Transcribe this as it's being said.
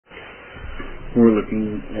We're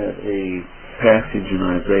looking at a passage in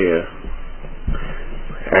Isaiah,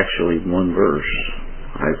 actually one verse,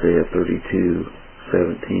 Isaiah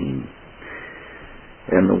 32:17.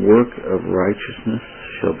 And the work of righteousness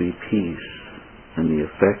shall be peace, and the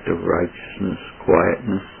effect of righteousness,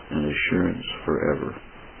 quietness, and assurance forever.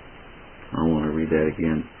 I want to read that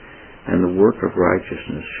again. And the work of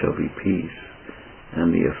righteousness shall be peace,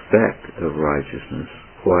 and the effect of righteousness,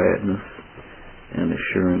 quietness, and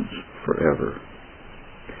assurance forever.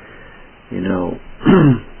 You know,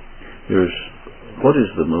 what is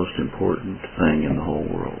the most important thing in the whole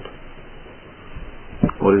world?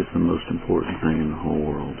 What is the most important thing in the whole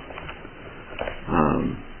world?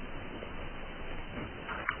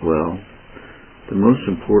 Well, the most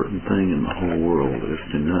important thing in the whole world is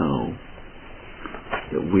to know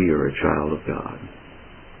that we are a child of God.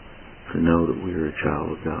 To know that we are a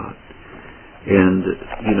child of God. And,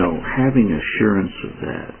 you know, having assurance of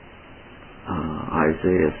that,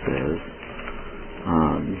 Isaiah says,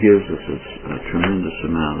 gives us a tremendous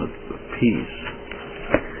amount of peace.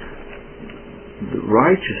 The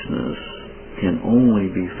righteousness can only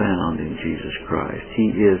be found in Jesus Christ. He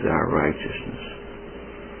is our righteousness.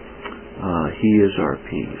 He is our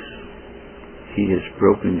peace. He has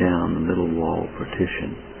broken down the middle wall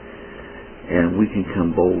partition, and we can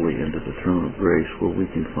come boldly into the throne of grace where we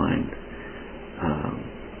can find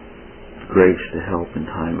grace to help in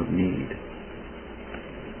time of need.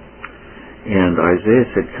 And Isaiah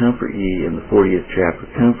said, comfort ye, in the 40th chapter,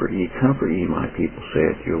 comfort ye, my people,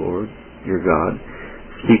 saith your Lord, your God.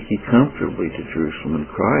 Speak ye comfortably to Jerusalem, and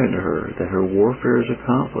cry unto her that her warfare is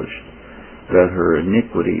accomplished, that her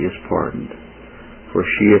iniquity is pardoned. For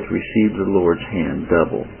she hath received the Lord's hand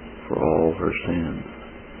double for all her sins.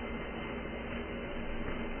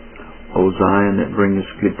 O Zion, that bringest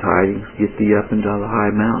good tidings, get thee up into the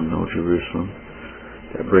high mountain, O Jerusalem,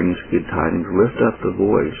 that bringest good tidings. Lift up the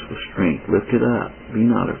voice with strength. Lift it up. Be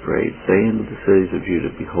not afraid. Say unto the cities of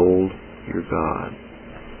Judah, behold your God.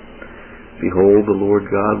 Behold, the Lord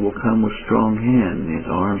God will come with strong hand, and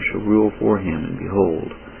his arm shall rule for him. And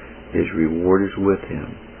behold, his reward is with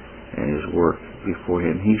him, and his work before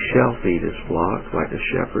him. He shall feed his flock like a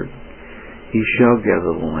shepherd. He shall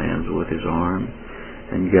gather the lambs with his arm,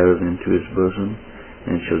 and gather them to his bosom,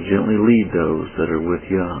 and shall gently lead those that are with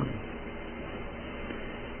young.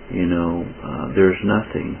 You know, there's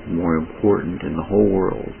nothing more important in the whole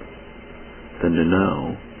world than to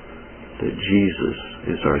know that Jesus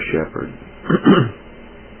is our shepherd.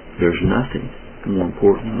 There's nothing more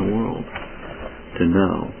important in the world to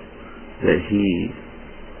know that he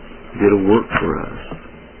did a work for us,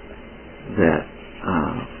 that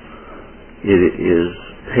it is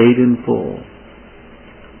paid in full,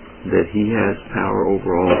 that he has power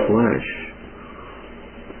over all flesh,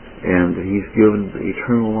 and he's given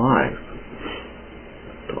eternal life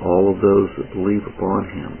to all of those that believe upon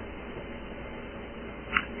him.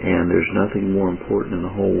 And there's nothing more important in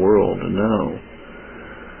the whole world to know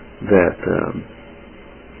that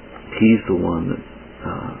he's the one that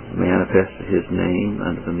manifested his name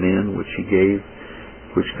unto the men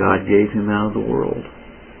which God gave him out of the world.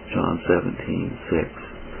 John 17:6.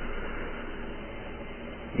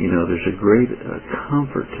 You know, there's a great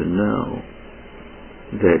comfort to know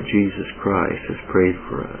that Jesus Christ has prayed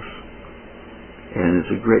for us. And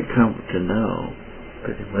it's a great comfort to know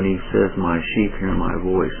that when he says, my sheep hear my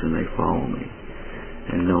voice and they follow me,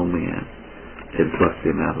 and no man can pluck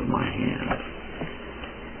them out of my hand.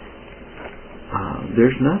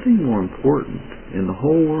 There's nothing more important in the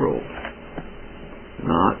whole world,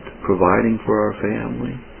 not providing for our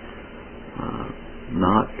family,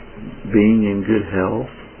 not being in good health,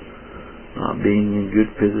 not being in good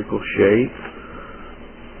physical shape,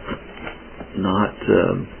 not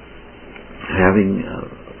having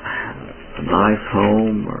a nice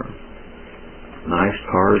home or nice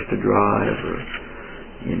cars to drive, or,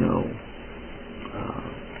 you know,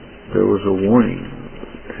 there was a warning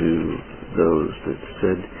to those that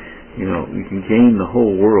said, you know, you can gain the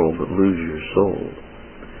whole world but lose your soul.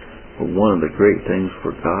 But one of the great things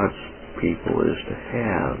for God's people is to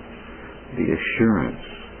have the assurance,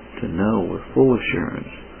 to know with full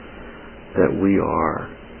assurance that we are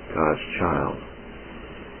God's child.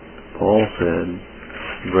 Paul said,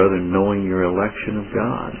 brethren, knowing your election of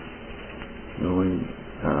God, knowing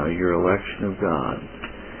your election of God.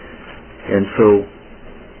 And so,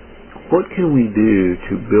 what can we do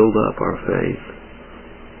to build up our faith?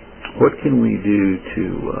 What can we do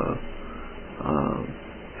to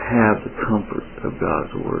have the comfort of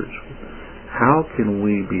God's words? How can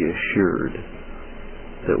we be assured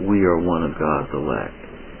that we are one of God's elect?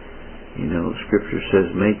 You know, Scripture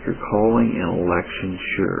says, make your calling and election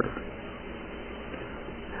sure.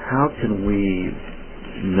 how can we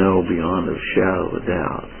know beyond a shadow of a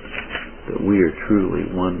doubt that we are truly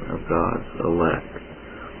one of God's elect?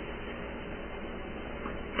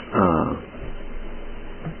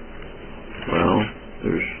 Well,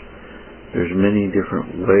 there's many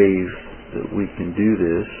different ways that we can do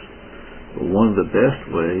this, but one of the best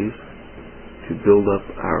ways to build up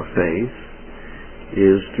our faith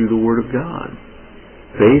is through the Word of God.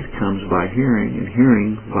 Faith comes by hearing, and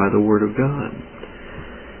hearing by the Word of God.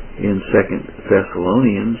 In 2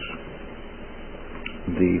 Thessalonians,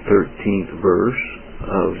 the 13th verse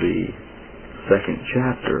of the second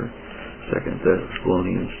chapter, 2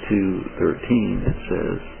 Thessalonians 2:13, it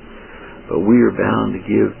says, "But we are bound to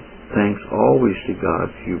give thanks always to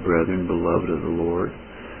God for you, brethren, beloved of the Lord,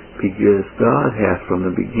 because God hath from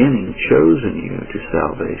the beginning chosen you to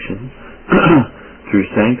salvation through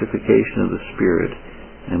sanctification of the Spirit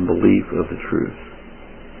and belief of the truth."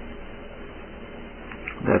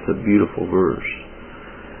 That's a beautiful verse.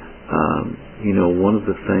 One of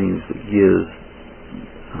the things that gives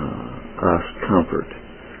us comfort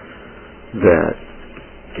that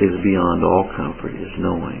is beyond all comfort is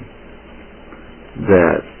knowing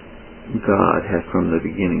that God hath from the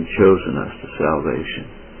beginning chosen us to salvation.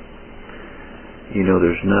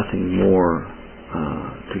 There's nothing more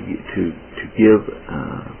to give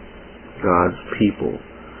God's people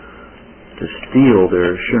to steal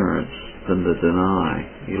their assurance than to deny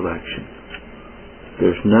election.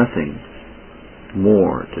 There's nothing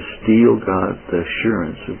more to steal the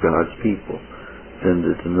assurance of God's people than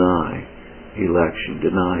to deny election,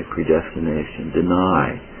 deny predestination,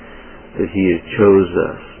 deny that He had chose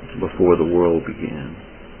us before the world began.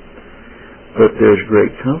 But there's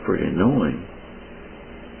great comfort in knowing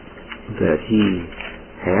that He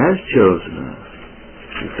has chosen us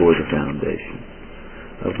before the foundation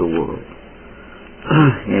of the world.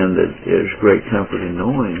 And that there's great comfort in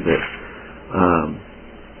knowing that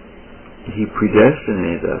He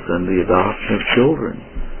predestinated us unto the adoption of children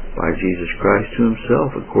by Jesus Christ to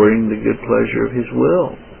Himself, according to the good pleasure of His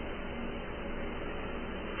will.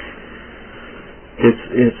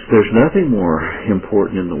 There's nothing more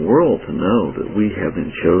important in the world to know that we have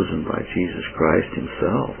been chosen by Jesus Christ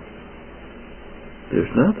Himself.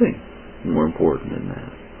 There's nothing more important than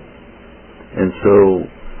that. And so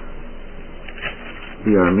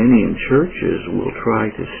the Arminian churches will try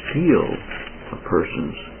to steal a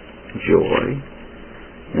person's joy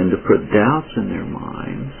and to put doubts in their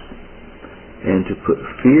minds and to put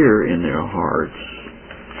fear in their hearts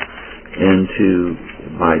and to,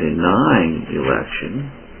 by denying election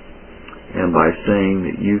and by saying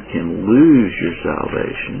that you can lose your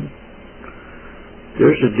salvation,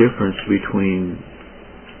 there's a difference between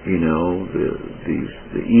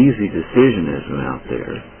the easy decisionism out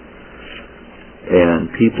there and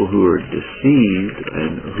people who are deceived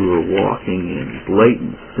and who are walking in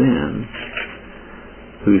blatant sin,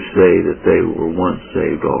 who say that they were once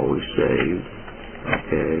saved, always saved,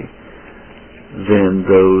 than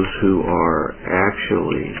those who are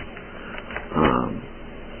actually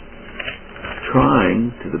trying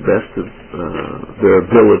to the best of their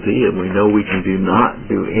ability, and we know we can not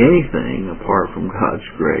do anything apart from God's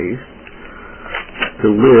grace, to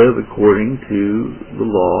live according to the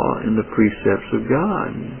law and the precepts of God.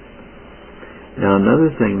 Now, another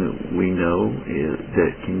thing that we know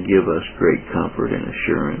that can give us great comfort and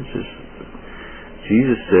assurance is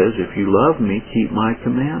Jesus says, "If you love me, keep my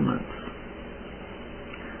commandments."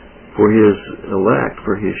 For His elect,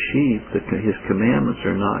 for His sheep, His commandments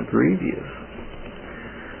are not grievous.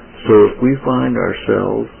 So if we find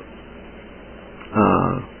ourselves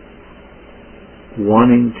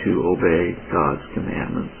wanting to obey God's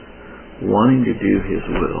commandments, wanting to do His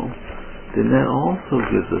will, then that also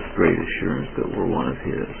gives us great assurance that we're one of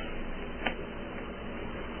His.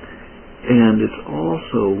 And it's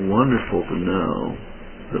also wonderful to know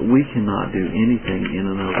that we cannot do anything in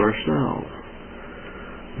and of ourselves,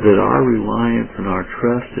 that our reliance and our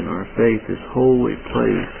trust and our faith is wholly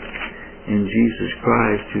placed in Jesus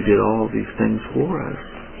Christ, who did all these things for us.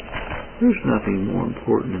 There's nothing more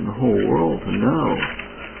important in the whole world to know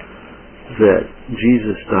that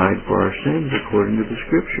Jesus died for our sins according to the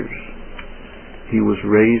Scriptures. He was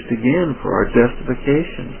raised again for our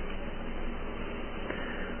justification.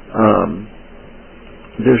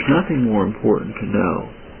 There's nothing more important to know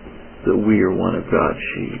that we are one of God's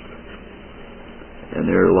sheep. And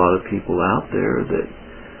there are a lot of people out there that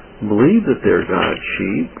believe that they're God's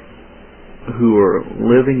sheep, who are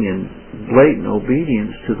living in blatant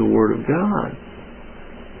obedience to the Word of God.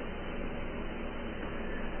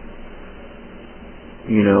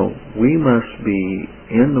 We must be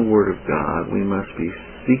in the Word of God. We must be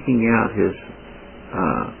seeking out His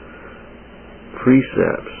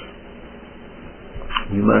precepts.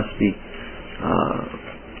 You must be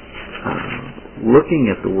looking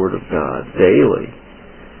at the Word of God daily.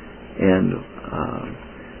 And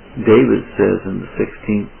David says in the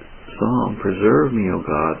 16th Psalm, "Preserve me, O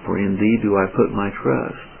God, for in Thee do I put my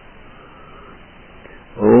trust.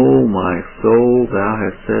 O my soul, Thou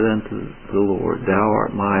hast said unto the Lord, Thou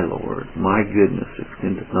art my Lord. My goodness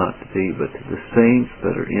extendeth not to Thee, but to the saints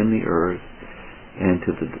that are in the earth, and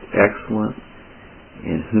to the excellent,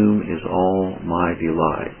 in whom is all my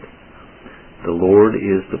delight. The Lord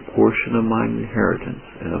is the portion of my inheritance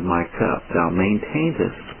and of my cup. Thou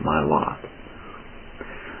maintainest my lot.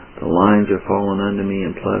 The lines are fallen unto me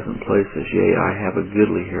in pleasant places. Yea, I have a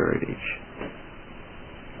goodly heritage.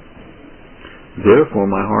 Therefore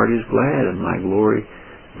my heart is glad, and my glory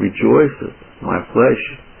rejoiceth. My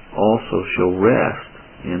flesh also shall rest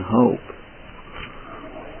in hope."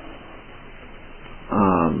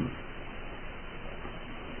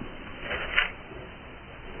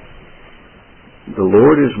 The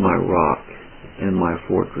Lord is my rock and my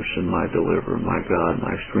fortress and my deliverer, my God,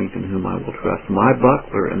 my strength in whom I will trust, my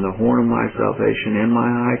buckler and the horn of my salvation and my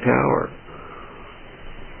high tower.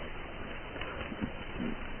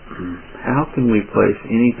 How can we place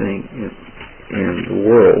anything in the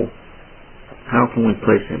world, how can we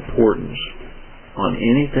place importance on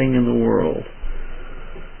anything in the world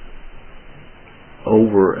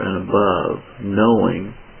over and above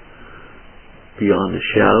knowing beyond a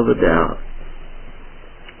shadow of a doubt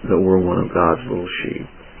that we're one of God's little sheep,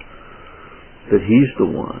 that He's the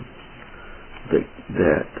one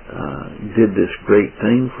that did this great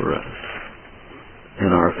thing for us,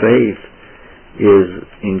 and our faith is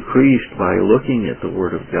increased by looking at the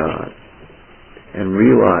Word of God and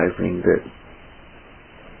realizing that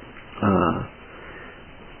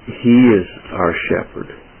He is our shepherd.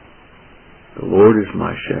 The Lord is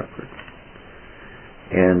my shepherd.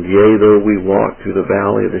 And yea, though we walk through the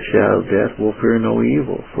valley of the shadow of death, we'll fear no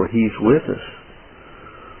evil, for He's with us.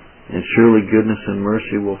 And surely goodness and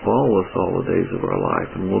mercy will follow us all the days of our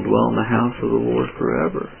life, and we'll dwell in the house of the Lord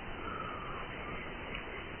forever.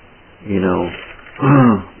 You know,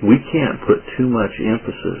 we can't put too much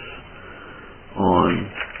emphasis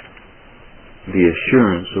on the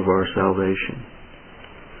assurance of our salvation.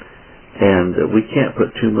 And we can't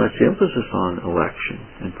put too much emphasis on election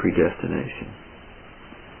and predestination.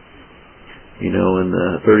 You know, in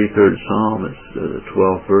the 33rd Psalm, it's the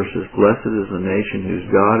 12th verses, "Blessed is the nation whose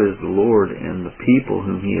God is the Lord, and the people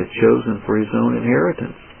whom He hath chosen for His own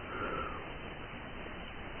inheritance."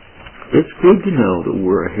 It's good to know that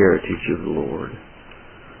we're a heritage of the Lord.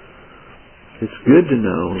 It's good to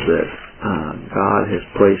know that God has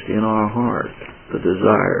placed in our heart the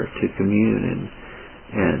desire to commune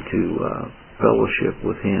and to fellowship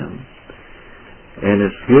with Him. And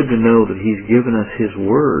it's good to know that He's given us His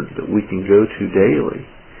Word that we can go to daily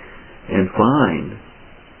and find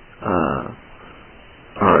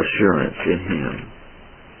our assurance in Him.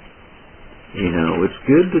 You know, it's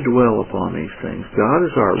good to dwell upon these things. God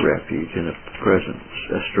is our refuge and a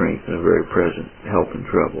strength and a very present help in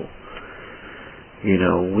trouble. You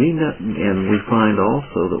know, we find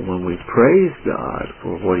also that when we praise God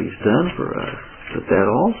for what He's done for us, that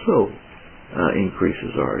also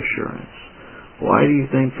increases our assurance. Why do you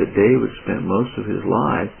think that David spent most of his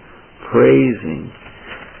life praising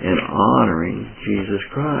and honoring Jesus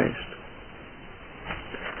Christ?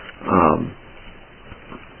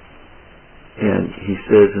 And he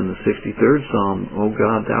says in the 63rd Psalm, "O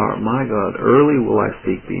God, Thou art my God, early will I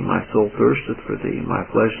seek Thee, my soul thirsteth for Thee, my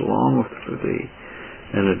flesh longeth for Thee,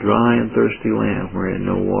 in a dry and thirsty land wherein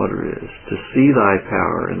no water is, to see Thy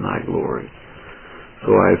power and Thy glory.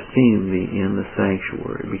 So I have seen Thee in the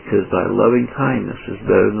sanctuary, because Thy loving kindness is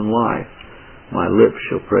better than life. My lips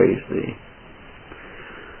shall praise Thee."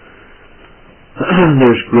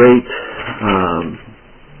 There's great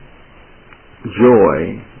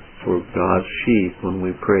joy for God's sheep when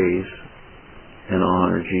we praise and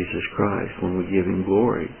honor Jesus Christ, when we give Him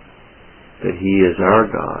glory, that He is our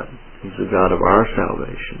God. He's the God of our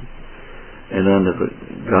salvation. And unto the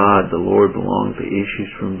God, the Lord, belong the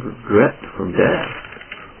issues from death.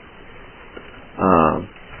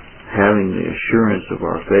 Having the assurance of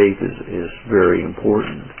our faith is very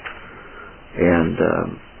important. And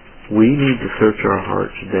we need to search our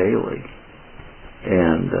hearts daily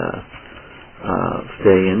and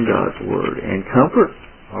stay in God's Word and comfort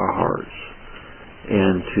our hearts.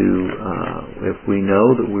 And if we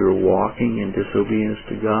know that we are walking in disobedience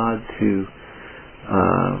to God, to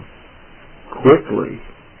quickly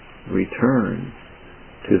return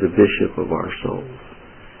to the Bishop of our souls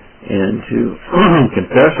and to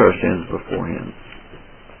confess our sins before Him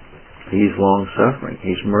He's long-suffering.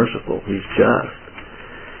 He's merciful. He's just.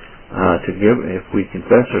 If we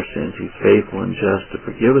confess our sins, He's faithful and just to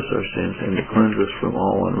forgive us our sins and to cleanse us from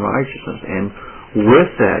all unrighteousness. And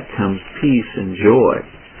with that comes peace and joy.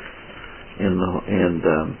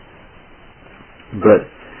 But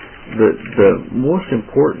the most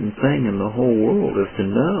important thing in the whole world is to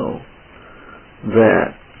know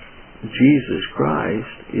that Jesus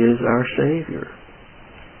Christ is our Savior,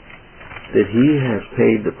 that He has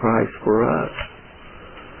paid the price for us.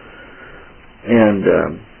 And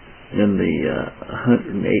in the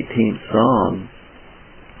 118th Psalm,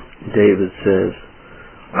 David says,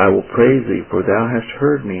 I will praise Thee, for Thou hast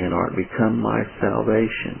heard me and art become my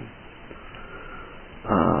salvation.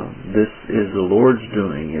 This is the Lord's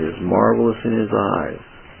doing. It is marvelous in His eyes.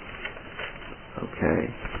 Okay.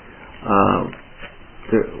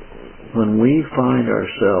 When we find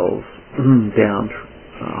ourselves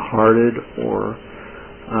downhearted or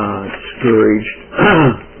discouraged,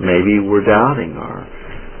 maybe we're doubting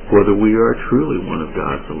whether we are truly one of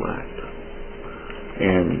God's elect.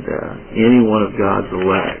 And any one of God's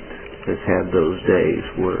elect has had those days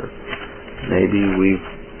where maybe we've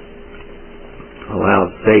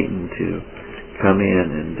allowed Satan to come in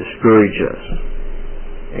and discourage us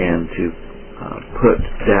and to put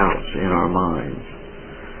doubts in our minds.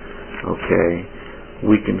 Okay,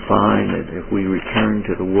 we can find that if we return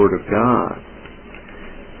to the Word of God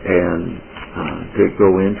and to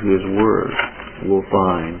go into His Word, we'll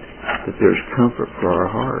find that there's comfort for our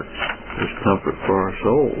hearts. There's comfort for our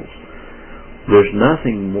souls. There's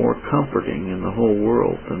nothing more comforting in the whole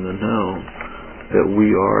world than to know that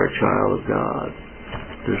we are a child of God.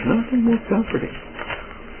 There's nothing more comforting.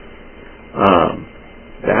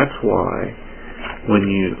 That's why when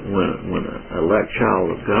an elect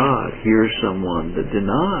child of God hears someone that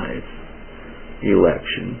denies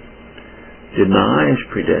election, denies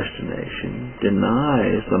predestination,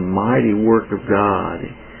 denies the mighty work of God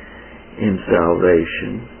in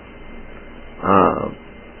salvation,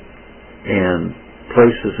 and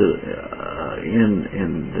places it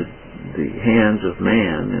in the hands of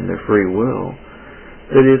man and their free will,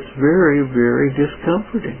 that it's very, very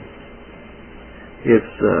discomforting.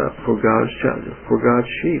 It's for God's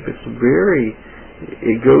sheep.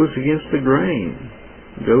 It goes against the grain.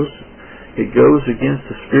 It goes against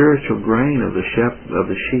the spiritual grain of the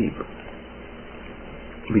sheep,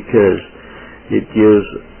 because it gives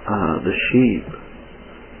the sheep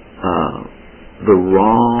the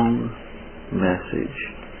wrong message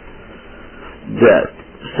that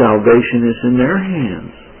salvation is in their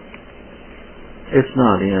hands. It's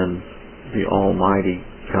not in the Almighty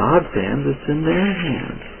God's hands, it's in their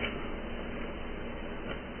hands.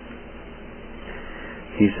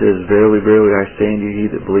 He says, Verily, verily, I say unto you, he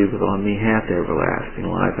that believeth on me hath everlasting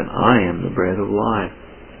life, and I am the bread of life.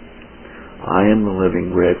 I am the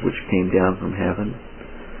living bread which came down from heaven.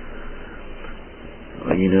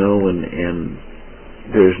 And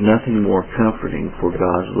there's nothing more comforting for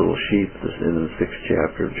God's little sheep than in the 6th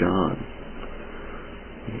chapter of John.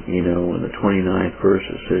 In the 29th verse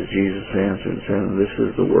it says, Jesus answered and said, This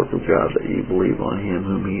is the work of God, that ye believe on Him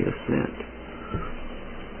whom He hath sent.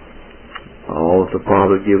 All that the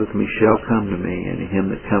Father giveth me shall come to me, and him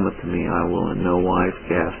that cometh to me I will in no wise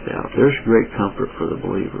cast out. There's great comfort for the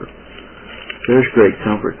believer. There's great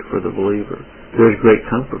comfort for the believer. There's great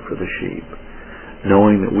comfort for the sheep,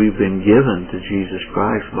 knowing that we've been given to Jesus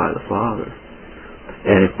Christ by the Father.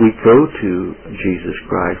 And if we go to Jesus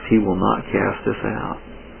Christ, He will not cast us out.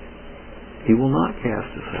 He will not cast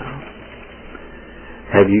us out.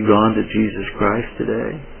 Have you gone to Jesus Christ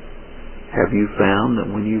today? Have you found that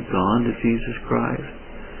when you've gone to Jesus Christ,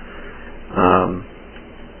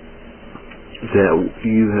 that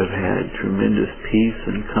you have had tremendous peace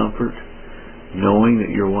and comfort, knowing that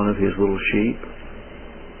you're one of His little sheep?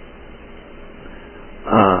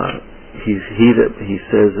 He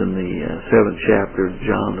says in the 7th chapter of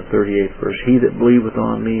John, the 38th verse, He that believeth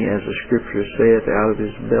on me, as the Scripture saith, out of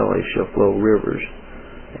his belly shall flow rivers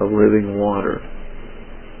of living water.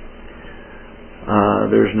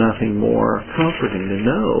 There's nothing more comforting to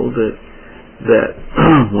know that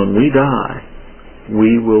when we die,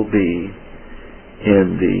 we will be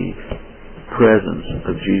in the presence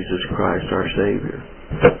of Jesus Christ, our Savior,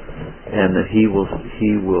 and that He will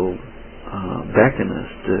beckon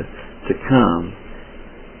us to come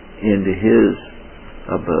into His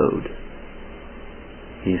abode.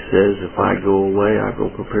 He says, if I go away, I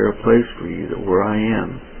will prepare a place for you, that where I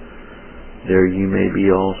am, there you may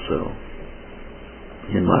be also.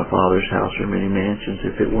 In my Father's house are many mansions.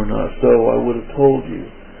 If it were not so, I would have told you.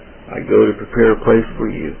 I go to prepare a place for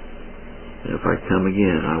you. And if I come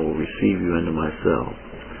again, I will receive you unto myself.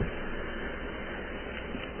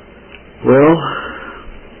 Well,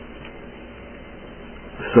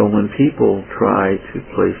 so when people try to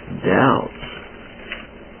place doubts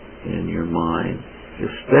in your mind,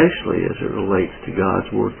 especially as it relates to God's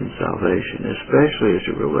work in salvation, especially as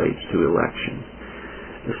it relates to election,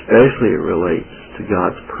 especially as it relates to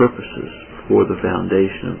God's purposes for the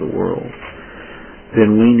foundation of the world,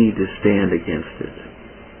 then we need to stand against it.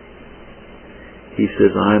 He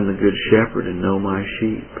says, I am the good shepherd and know my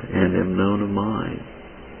sheep, and am known of mine.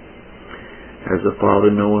 As the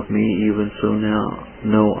Father knoweth me, even so now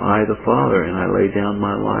know I the Father, and I lay down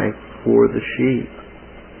my life for the sheep.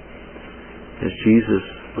 As Jesus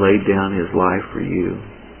laid down His life for you,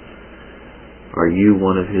 are you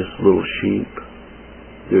one of His little sheep?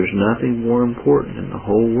 There's nothing more important in the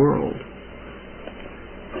whole world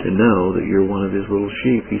to know that you're one of His little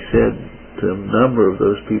sheep. He said to a number of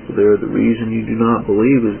those people there, the reason you do not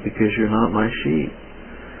believe is because you're not my sheep.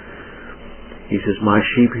 He says, my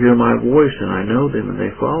sheep hear my voice, and I know them, and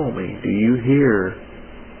they follow me. Do you hear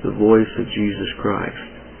the voice of Jesus Christ?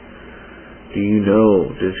 Do you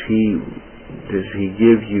know, does He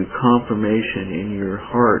give you confirmation in your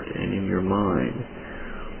heart and in your mind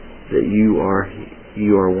that you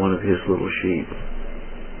are one of His little sheep?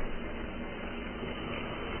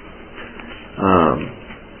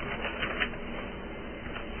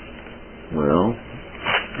 Well,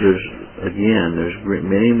 there's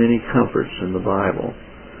many comforts in the Bible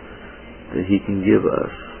that He can give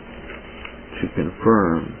us to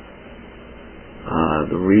confirm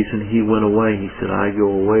the reason He went away. He said, I go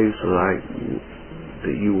away so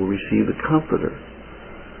that you will receive the Comforter.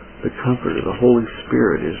 The Comforter, the Holy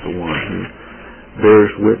Spirit, is the one who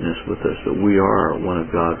bears witness with us that we are one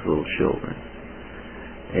of God's little children.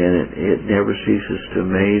 And it never ceases to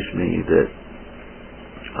amaze me that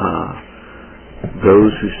those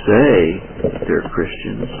who say they're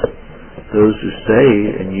Christians, those who say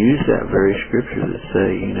and use that very scripture that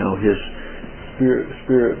say, His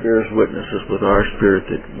Spirit bears witnesses with our spirit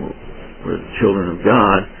that we're the children of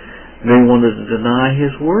God, they wanted to deny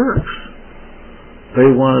His works. They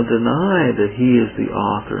want to deny that He is the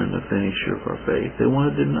author and the finisher of our faith. They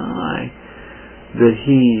want to deny that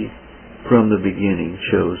He, from the beginning,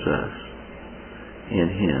 chose us in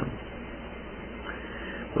Him.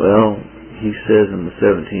 Well, He says in the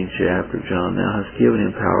 17th chapter of John, Thou hast given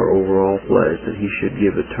Him power over all flesh, that He should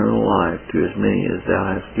give eternal life to as many as Thou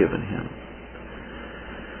hast given Him.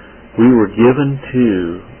 We were given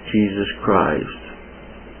to Jesus Christ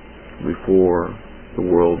before the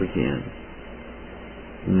world began.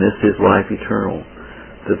 And this is life eternal,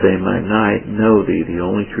 that they might know Thee, the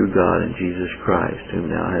only true God, and Jesus Christ, whom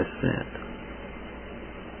Thou hast sent.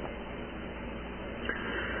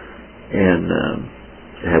 And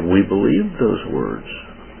have we believed those words?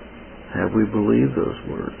 Have we believed those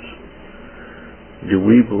words? Do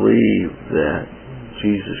we believe that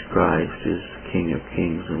Jesus Christ is King of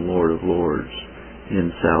kings and Lord of lords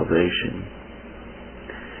in salvation?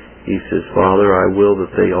 He says, Father, I will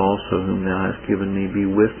that they also whom Thou hast given me be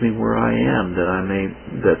with me where I am,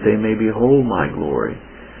 that they may behold my glory,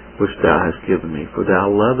 which Thou hast given me. For Thou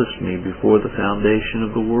lovest me before the foundation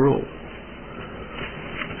of the world.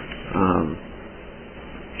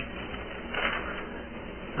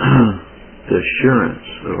 The assurance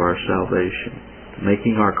of our salvation,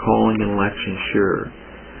 making our calling and election sure.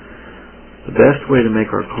 The best way to make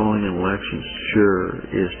our calling and election sure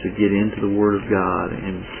is to get into the Word of God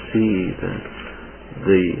and see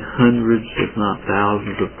the hundreds, if not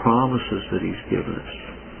thousands, of promises that He's given us.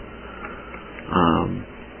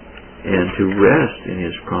 And to rest in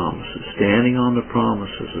His promises, standing on the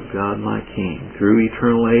promises of God my King. Through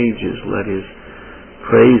eternal ages let His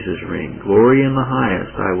praises ring. Glory in the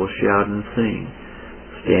highest I will shout and sing,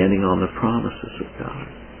 standing on the promises of God.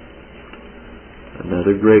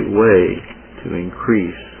 Another great way to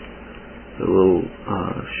increase the little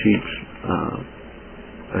sheep's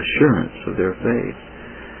assurance of their faith.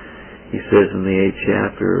 He says in the 8th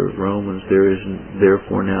chapter of Romans, There is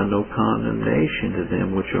therefore now no condemnation to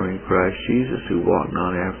them which are in Christ Jesus, who walk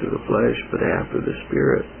not after the flesh, but after the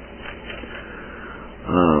Spirit.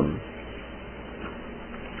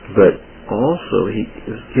 But also He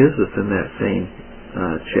gives us in that same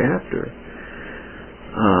chapter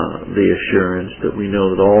the assurance that we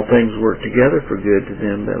know that all things work together for good to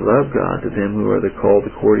them that love God, to them who are the called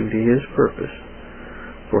according to His purpose.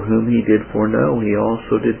 For whom He did foreknow, He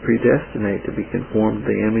also did predestinate to be conformed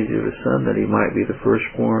to the image of His Son, that He might be the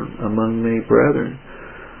firstborn among many brethren.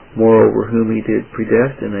 Moreover, whom He did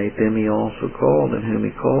predestinate, them He also called, and whom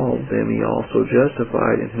He called, them He also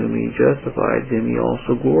justified, and whom He justified, them He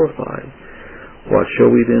also glorified. What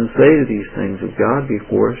shall we then say to these things? If God be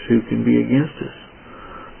for us, who can be against us?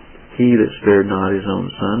 He that spared not his own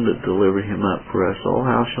Son, but delivered him up for us all,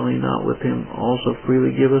 how shall he not with him also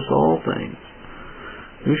freely give us all things?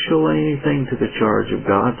 Who shall lay anything to the charge of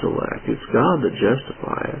God's elect? It's God that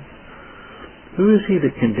justifieth. Who is he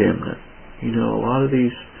that condemneth? You know, a lot of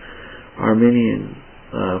these Arminian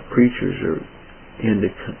preachers are into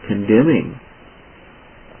condemning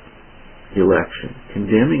election,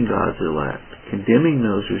 condemning God's elect, condemning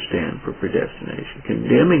those who stand for predestination,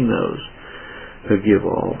 condemning those who give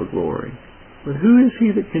all the glory. But who is he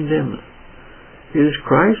that condemneth? It is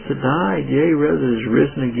Christ that died, yea, rather is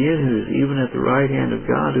risen again, who is even at the right hand of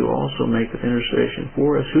God, who also maketh intercession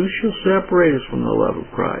for us. Who shall separate us from the love of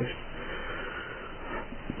Christ?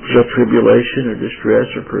 Shall tribulation, or distress,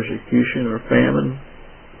 or persecution, or famine,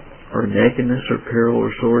 or nakedness, or peril, or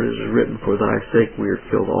sword, as is written, for thy sake we are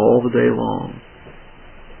killed all the day long.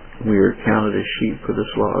 We are counted as sheep for the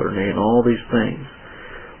slaughter. Nay, in all these things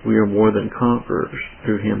we are more than conquerors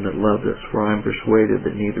through him that loved us. For I am persuaded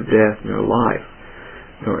that neither death, nor life,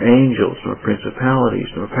 nor angels, nor principalities,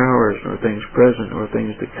 nor powers, nor things present, nor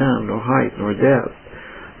things to come, nor height, nor depth,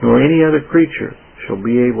 nor any other creature shall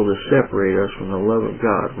be able to separate us from the love of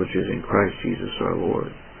God, which is in Christ Jesus our Lord.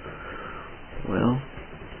 Well,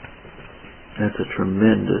 that's a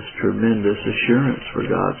tremendous, tremendous assurance for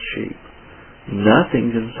God's sheep. Nothing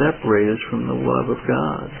can separate us from the love of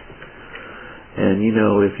God. And you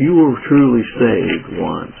know, if you were truly saved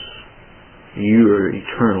once, you are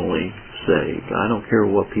eternally saved. I don't care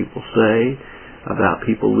what people say about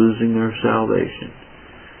people losing their salvation.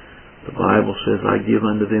 The Bible says, I give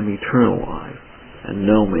unto them eternal life, and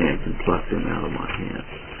no man can pluck them out of my hands.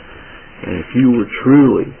 And if you were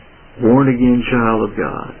truly born again child of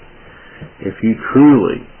God, if you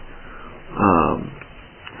truly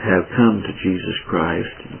have come to Jesus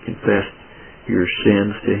Christ and confessed your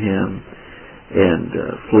sins to him and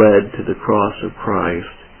fled to the cross of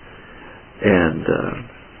Christ and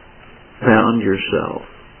found yourself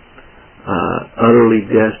utterly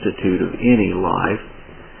destitute of any life,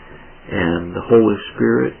 and the Holy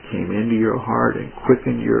Spirit came into your heart and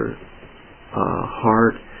quickened your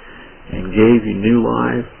heart and gave you new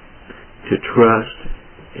life to trust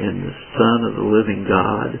in the Son of the living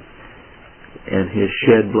God and his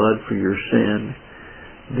shed blood for your sin,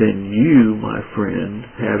 then you, my friend,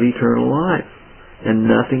 have eternal life. And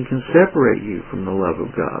nothing can separate you from the love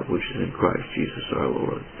of God, which is in Christ Jesus our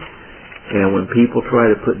Lord. And when people try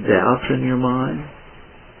to put doubts in your mind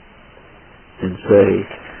and say,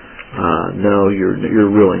 no, you're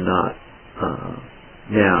really not.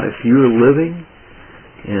 Now, if you're living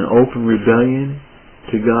in open rebellion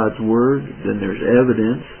to God's Word, then there's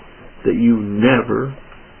evidence that you never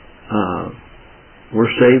were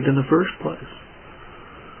saved in the first place.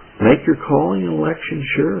 Make your calling and election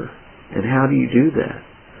sure. And how do you do that?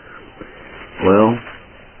 Well,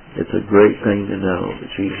 it's a great thing to know that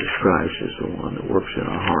Jesus Christ is the one that works in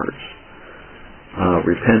our hearts.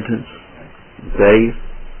 Repentance, faith,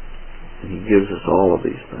 and he gives us all of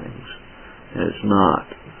these things. And it's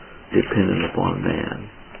not dependent upon man.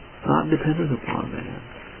 Not dependent upon man.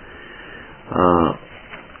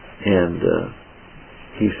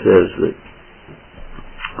 He says that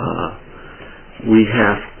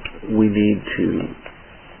we need to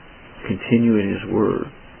continue in his Word.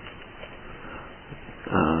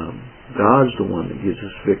 God's the one that gives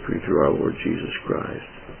us victory through our Lord Jesus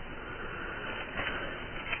Christ.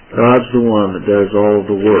 God's the one that does all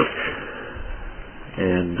the work.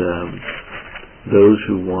 And those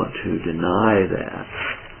who want to deny that,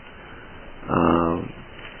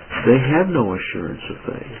 they have no assurance of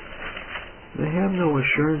faith. They have no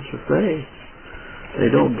assurance of faith. They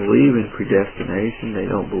don't believe in predestination. They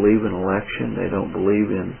don't believe in election. They don't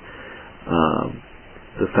believe in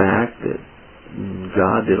the fact that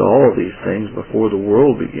God did all of these things before the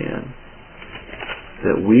world began,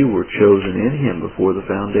 that we were chosen in him before the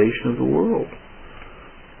foundation of the world.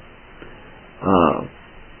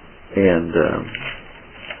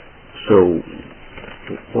 So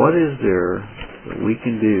what is there that we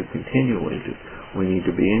can do continually? We need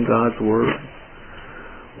to be in God's Word.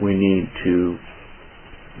 We need to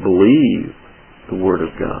believe the Word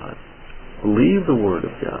of God. Believe the Word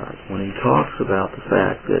of God. When he talks about the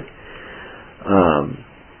fact that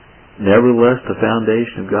nevertheless the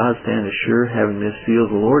foundation of God standeth sure, having this seal,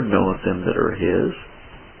 the Lord knoweth them that are his,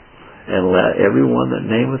 and let everyone that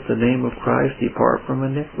nameth the name of Christ depart from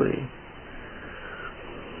iniquity.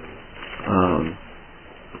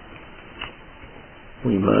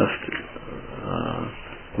 We must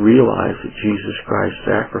realize that Jesus Christ's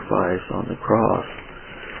sacrifice on the cross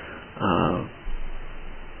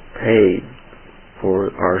paid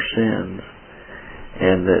for our sins,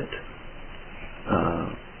 and that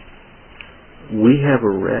we have a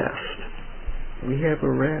rest. We have a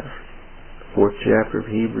rest. The 4th chapter of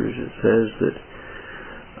Hebrews, it says that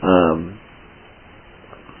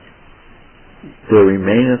there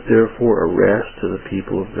remaineth therefore a rest to the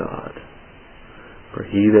people of God. For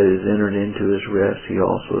he that is entered into his rest, he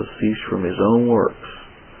also has ceased from his own works,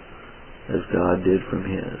 as God did from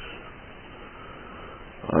his.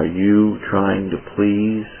 Are you trying to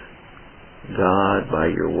please God by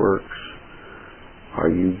your works? Are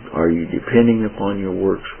you depending upon your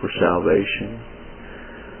works for salvation?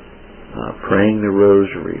 Praying the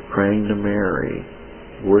rosary, praying to Mary,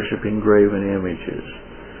 worshiping graven images,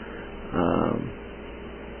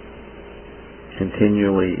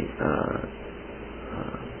 continually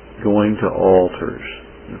going to altars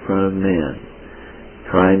in front of men,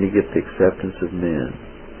 trying to get the acceptance of men.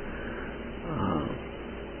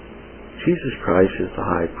 Jesus Christ is the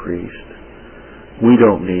high priest. We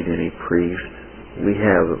don't need any priest. We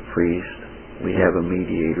have a priest. We have a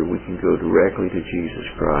mediator. We can go directly to Jesus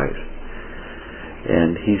Christ.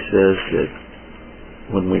 And he says that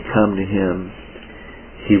when we come to him,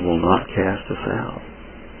 he will not cast us out.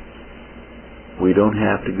 We don't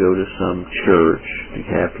have to go to some church to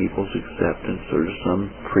have people's acceptance, or to some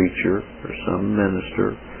preacher or some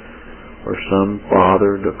minister or some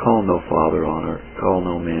father. To call no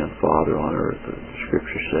man father on earth, the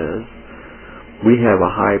Scripture says. We have a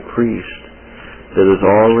high priest that has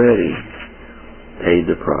already paid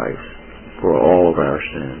the price for all of our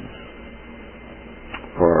sins,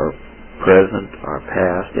 for our present, our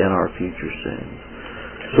past, and our future sins.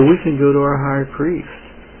 So we can go to our high priest.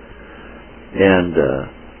 And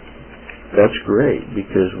that's great,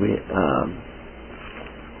 because we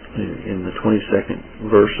in the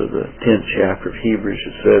 22nd verse of the 10th chapter of Hebrews,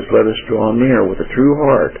 it says, "Let us draw near with a true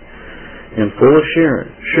heart and full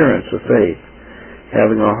assurance of faith,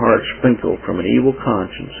 having our hearts sprinkled from an evil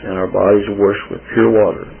conscience and our bodies washed with pure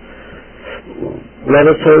water. Let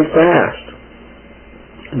us hold fast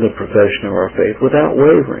the profession of our faith without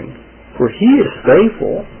wavering, for he is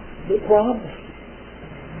faithful that promised."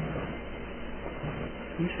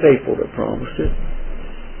 He's faithful that promised it.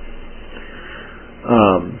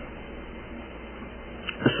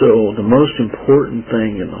 So the most important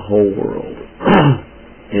thing in the whole world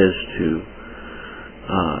is to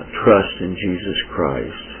trust in Jesus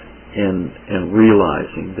Christ, and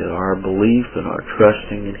realizing that our belief and our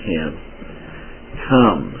trusting in him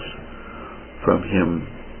comes from him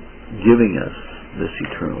giving us this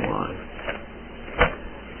eternal life,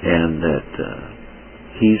 and that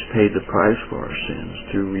he's paid the price for our sins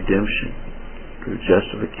through redemption, through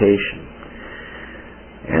justification,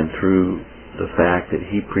 and through the fact that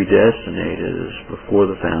he predestinated us before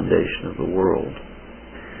the foundation of the world.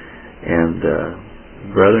 And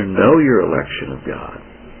brethren, know your election of God.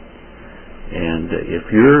 And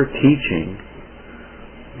if you're teaching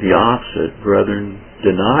the opposite, brethren,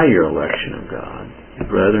 deny your election of God,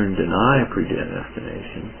 brethren, deny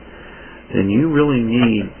predestination, then you really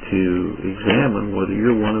need to examine whether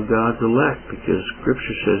you're one of God's elect, because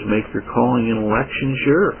Scripture says, make your calling and election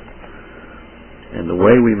sure. And the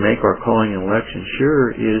way we make our calling and election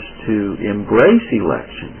sure is to embrace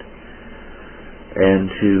election and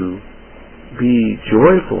to be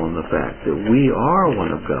joyful in the fact that we are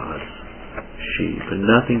one of God's sheep, and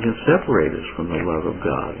nothing can separate us from the love of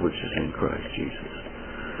God which is in Christ Jesus.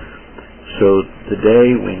 So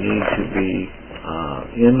today we need to be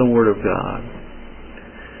in the Word of God,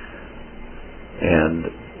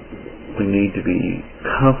 and we need to be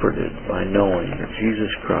comforted by knowing that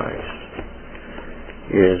Jesus Christ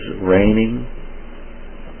is reigning.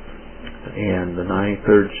 And the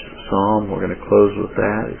 93rd Psalm, we're going to close with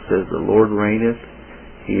that. It says, "The Lord reigneth,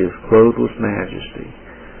 he is clothed with majesty.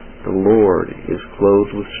 The Lord is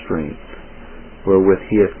clothed with strength. Wherewith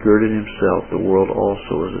he hath girded himself, the world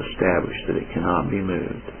also is established, that it cannot be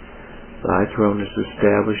moved. Thy throne is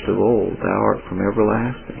established of old, thou art from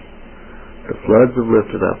everlasting. The floods have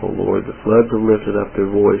lifted up, O Lord, the floods have lifted up their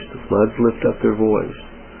voice, the floods lift up their voice.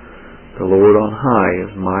 The Lord on high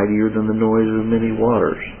is mightier than the noise of many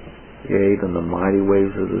waters, yea, than the mighty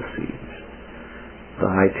waves of the seas.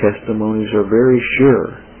 Thy testimonies are very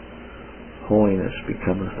sure. Holiness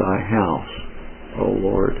becometh thy house, O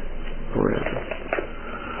Lord, forever."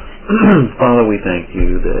 Father, we thank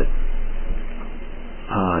you that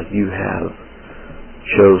you have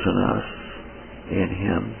chosen us in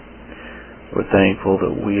him. We're thankful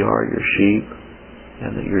that we are your sheep,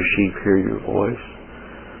 and that your sheep hear your voice.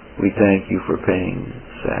 We thank you for paying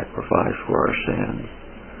sacrifice for our sins.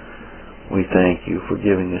 We thank you for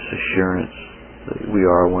giving us assurance that we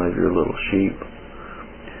are one of your little sheep.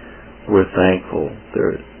 We're thankful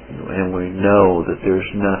And we know that there's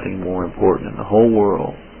nothing more important in the whole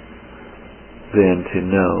world than to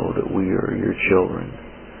know that we are your children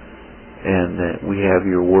and that we have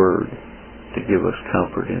your word to give us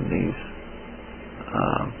comfort in these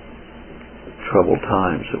troubled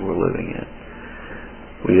times that we're living in.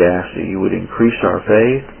 We ask that you would increase our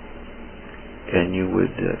faith and you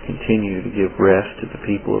would continue to give rest to the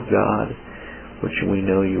people of God, which we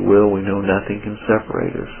know you will. We know nothing can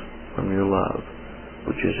separate us from your love,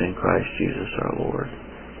 which is in Christ Jesus our Lord.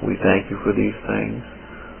 We thank you for these things.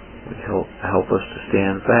 We help us to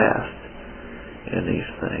stand fast in these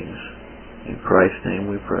things. In Christ's name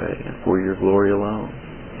we pray, and for your glory alone.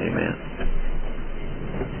 Amen.